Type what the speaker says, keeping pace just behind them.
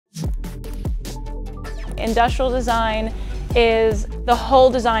Industrial design is the whole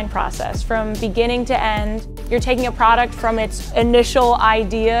design process from beginning to end. You're taking a product from its initial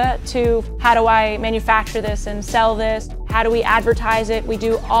idea to how do I manufacture this and sell this? How do we advertise it? We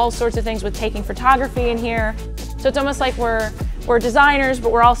do all sorts of things with taking photography in here. So it's almost like we're designers,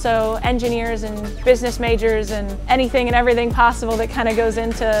 but we're also engineers and business majors and anything and everything possible that kind of goes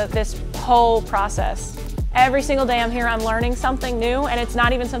into this whole process. Every single day I'm here, I'm learning something new, and it's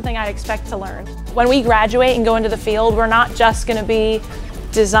not even something I'd expect to learn. When we graduate and go into the field, we're not just going to be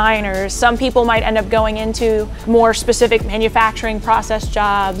designers. Some people might end up going into more specific manufacturing process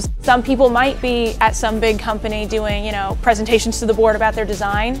jobs. Some people might be at some big company doing, presentations to the board about their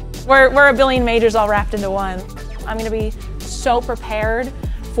design. We're a billion majors all wrapped into one. I'm going to be so prepared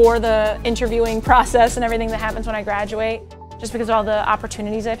for the interviewing process and everything that happens when I graduate, just because of all the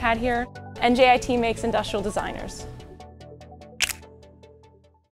opportunities I've had here. NJIT makes industrial designers.